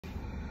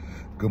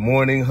Good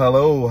morning.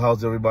 Hello.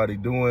 How's everybody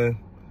doing?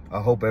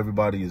 I hope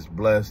everybody is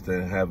blessed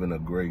and having a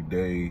great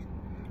day.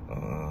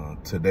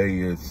 Today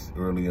is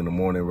early in the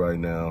morning right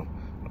now.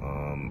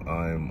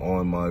 I'm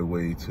on my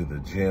way to the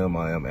gym.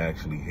 I am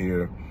actually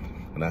here,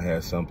 and I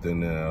had something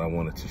that I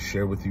wanted to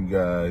share with you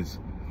guys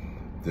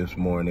this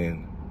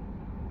morning.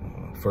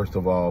 First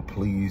of all,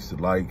 please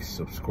like,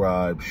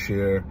 subscribe,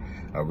 share.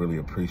 I really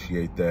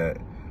appreciate that.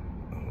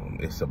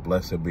 It's a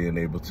blessing being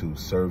able to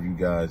serve you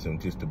guys and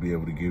just to be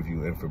able to give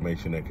you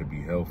information that could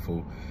be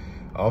helpful.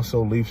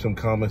 Also, leave some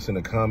comments in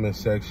the comment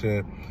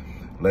section.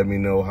 Let me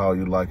know how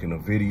you're liking the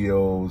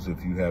videos.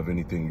 If you have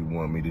anything you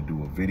want me to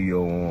do a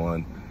video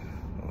on,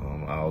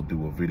 I'll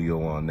do a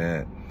video on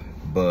that.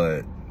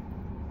 But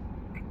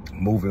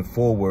moving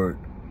forward,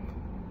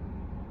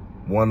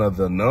 one of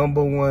the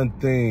number one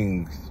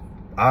things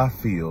I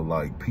feel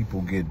like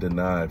people get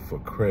denied for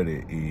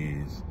credit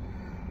is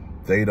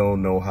they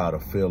don't know how to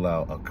fill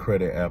out a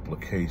credit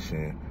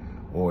application,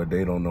 or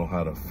they don't know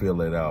how to fill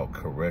it out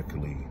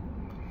correctly.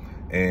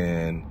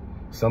 And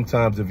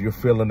sometimes if you're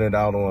filling it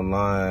out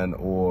online,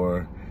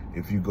 or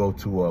if you go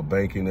to a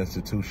banking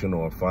institution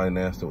or a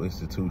financial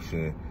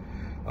institution,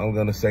 I'm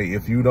gonna say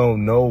if you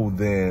don't know,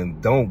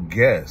 then don't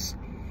guess.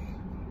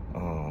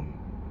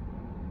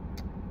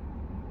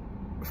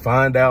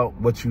 Find out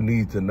what you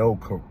need to know,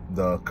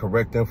 the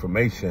correct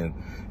information,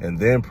 and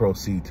then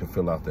proceed to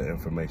fill out the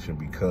information,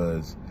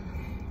 because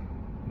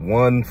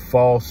one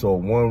false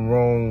or one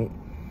wrong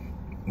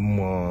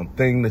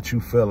thing that you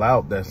fill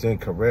out that's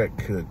incorrect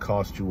could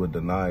cost you a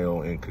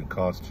denial and could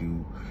cost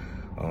you,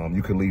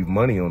 you can leave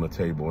money on the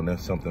table, and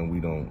that's something we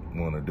don't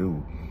want to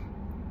do.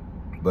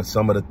 But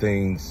some of the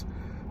things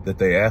that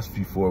they ask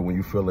you for when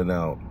you're filling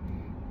out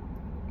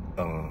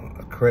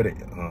a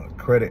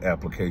credit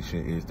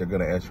application is they're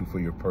going to ask you for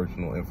your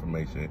personal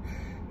information,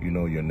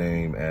 your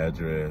name,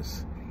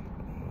 address.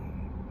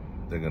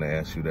 They're going to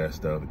ask you that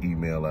stuff,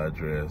 email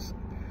address.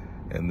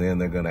 And then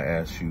they're going to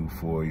ask you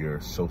for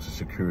your social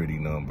security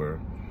number.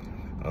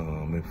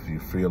 If you're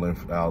filling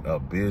out a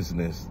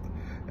business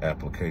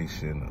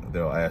application,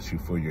 they'll ask you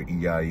for your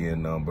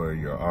EIN number,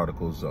 your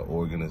articles of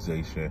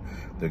organization.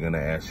 They're going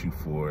to ask you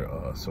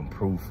for some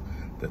proof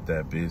that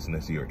that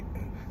business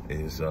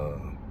is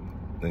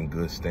in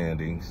good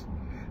standings.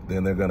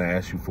 Then they're going to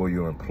ask you for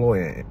your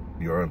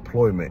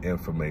employment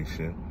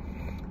information.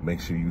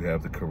 Make sure you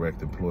have the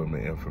correct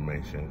employment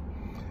information.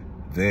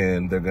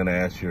 Then they're going to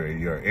ask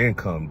your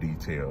income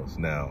details.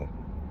 Now,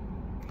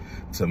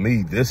 to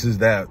me, this is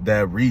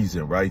that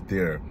reason right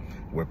there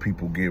where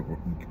people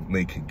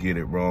may get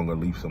it wrong or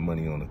leave some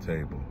money on the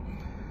table.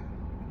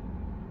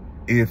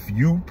 If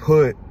you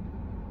put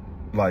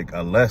like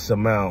a less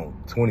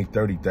amount, 20,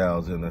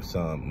 30,000 or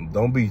something,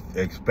 don't be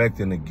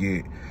expecting to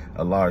get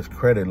a large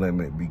credit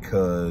limit,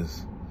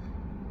 because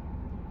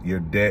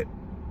your debt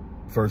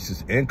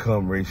versus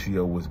income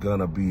ratio was going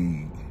to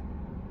be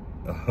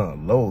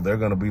low. They're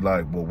going to be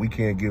like, well, we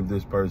can't give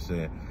this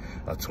person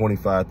a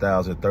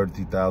 $25,000,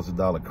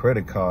 $30,000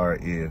 credit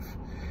card if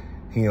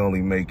he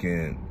only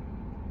making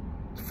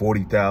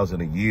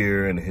 $40,000 a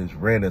year and his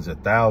rent is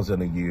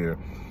 $1,000 a year.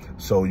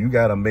 So you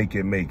got to make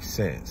it make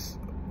sense.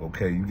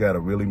 Okay, you got to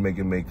really make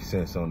it make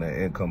sense on that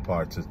income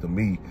part. So to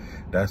me,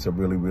 that's a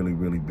really, really,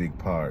 really big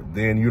part.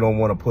 Then you don't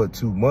want to put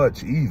too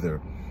much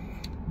either,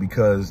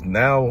 because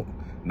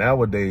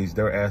nowadays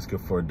they're asking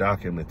for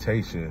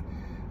documentation.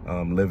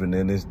 Living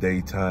in this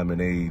day, time,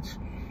 and age,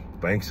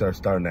 banks are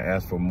starting to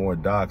ask for more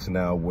docs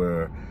now,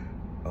 where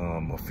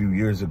a few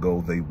years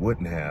ago they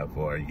wouldn't have,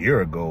 or a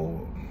year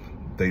ago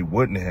they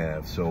wouldn't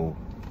have. So,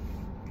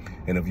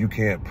 and if you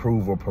can't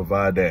prove or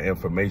provide that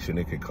information,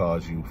 it could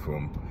cause you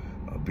from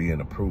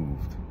being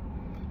approved.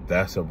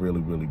 That's a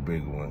really, really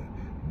big one.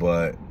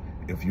 But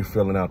if you're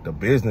filling out the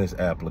business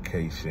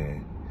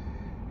application,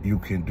 you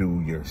can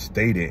do your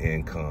stated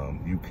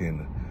income. You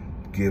can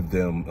give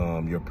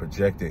them your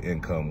projected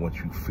income, what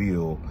you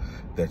feel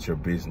that your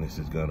business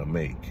is gonna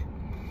make.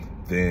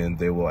 Then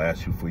they will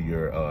ask you for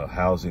your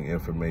housing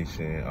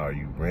information. Are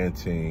you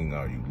renting?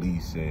 Are you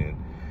leasing?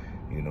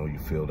 You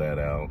fill that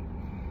out.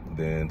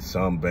 Then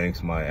some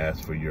banks might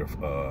ask for your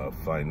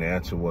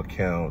financial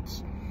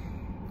accounts,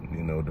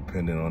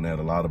 depending on that.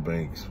 A lot of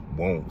banks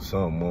won't,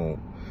 some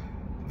won't.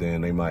 Then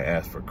they might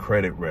ask for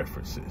credit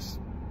references.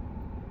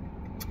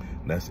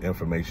 That's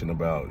information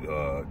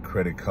about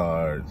credit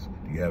cards.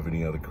 Do you have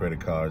any other credit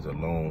cards or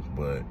loans?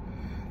 But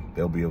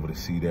they'll be able to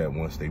see that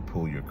once they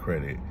pull your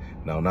credit.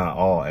 Now, not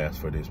all ask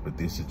for this, but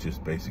this is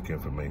just basic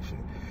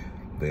information.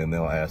 Then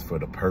they'll ask for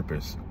the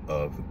purpose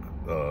of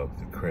the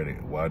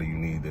credit. Why do you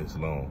need this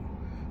loan?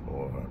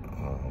 Or,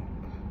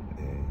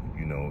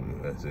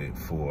 is it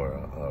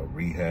for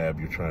rehab?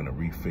 You're trying to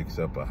refix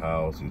up a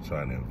house. You're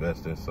trying to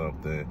invest in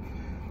something.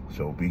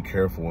 So be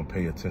careful and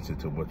pay attention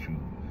to what you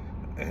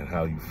and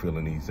how you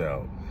filling these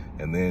out.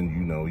 And then,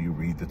 you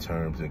read the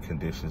terms and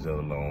conditions of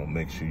the loan.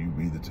 Make sure you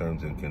read the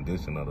terms and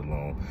conditions of the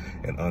loan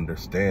and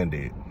understand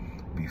it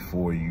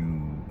before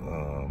you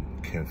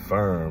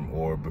confirm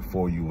or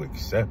before you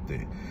accept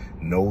it.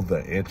 Know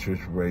the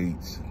interest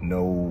rates,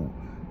 know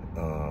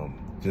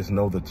Just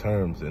know the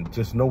terms and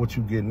just know what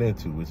you're getting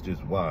into. It's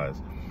just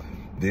wise.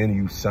 Then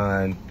you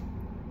sign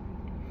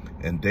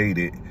and date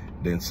it.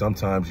 Then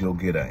sometimes you'll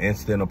get an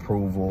instant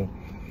approval.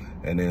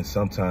 And then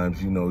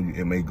sometimes, you know,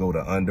 it may go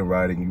to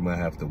underwriting. You might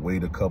have to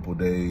wait a couple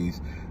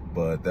days.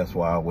 But that's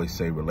why I always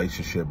say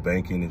relationship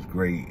banking is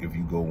great. If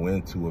you go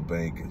into a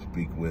bank and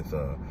speak with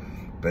a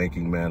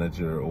banking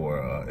manager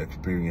or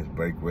experienced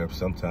bank rep,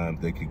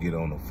 sometimes they could get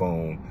on the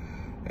phone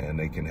and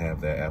they can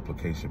have that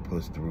application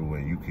pushed through,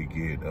 and you could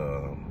get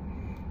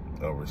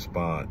a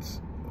response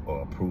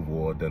or approval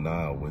or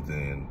denial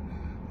within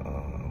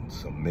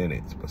some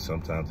minutes. But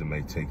sometimes it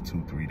may take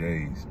 2-3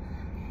 days.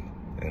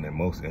 And in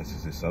most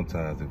instances,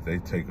 sometimes if they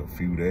take a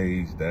few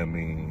days, that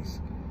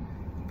means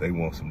they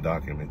want some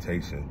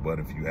documentation. But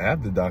if you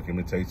have the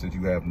documentation,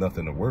 you have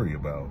nothing to worry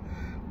about.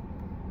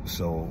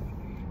 So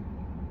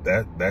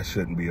that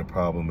shouldn't be a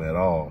problem at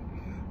all.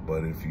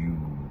 But if you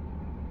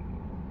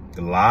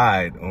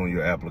lied on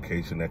your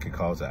application, that could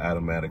cause an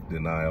automatic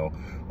denial.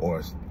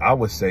 Or I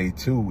would say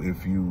too,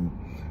 if you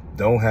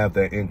don't have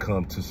that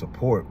income to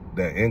support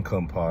that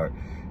income part,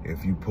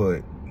 if you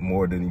put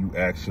more than you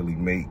actually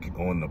make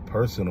on the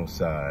personal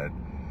side,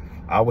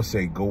 I would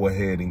say go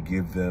ahead and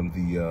give them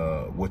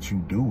the what you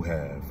do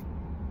have,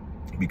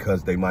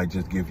 because they might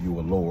just give you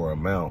a lower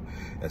amount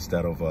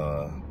instead of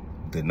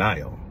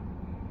denial.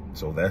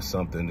 So that's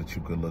something that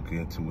you could look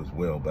into as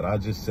well. But I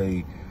just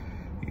say,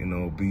 you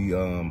know, be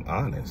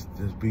honest.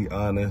 Just be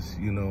honest,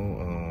 you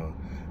know.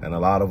 And a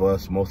lot of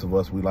us, most of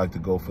us, we like to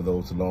go for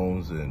those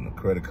loans and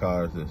credit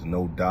cards. There's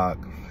no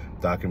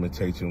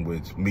documentation,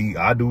 which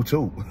I do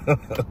too.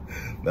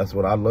 That's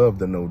what I love,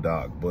 the no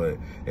doc. But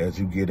as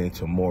you get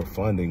into more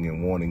funding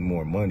and wanting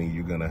more money,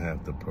 you're gonna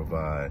have to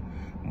provide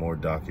more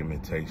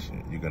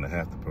documentation. You're gonna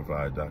have to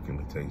provide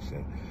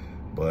documentation.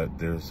 But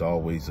there's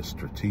always a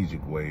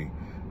strategic way,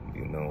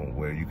 you know,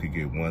 where you could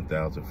get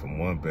 1,000 from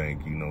one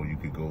bank. You know, you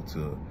could go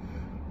to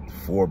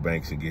 4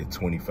 banks and get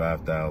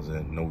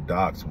 25,000 no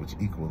docs, which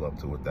equal up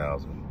to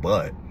 1,000.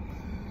 But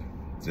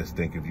just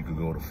think if you could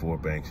go to 4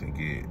 banks and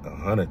get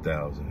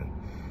 100,000.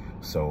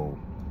 So,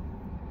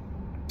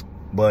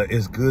 but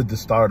it's good to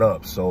start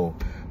up. So,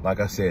 like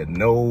I said,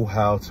 know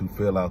how to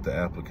fill out the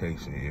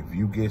application. If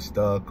you get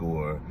stuck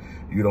or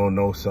you don't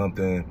know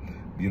something,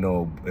 you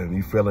know, if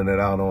you're filling it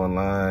out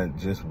online,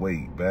 just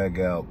wait, bag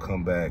out,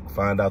 come back,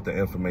 find out the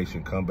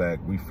information, come back,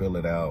 refill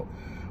it out.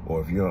 Or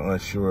if you're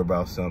unsure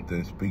about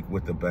something, speak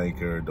with the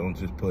banker. Don't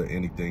just put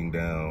anything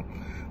down.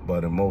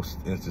 But in most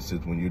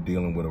instances, when you're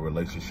dealing with a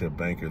relationship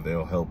banker,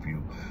 they'll help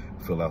you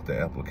fill out the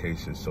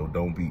application. So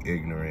don't be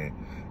ignorant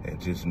and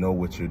just know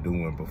what you're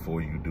doing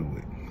before you do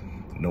it.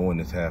 Knowing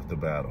is half the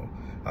battle.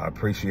 I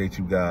appreciate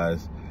you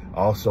guys.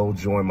 Also,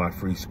 join my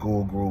free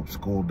Skool group,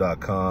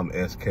 skool.com,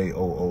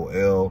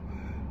 SKOOL.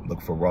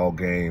 Look for Raw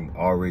Game,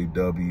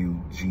 RAWGAME.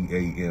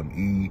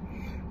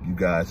 You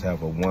guys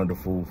have a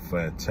wonderful,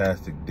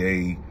 fantastic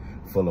day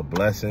full of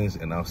blessings,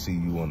 and I'll see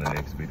you on the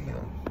next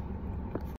video.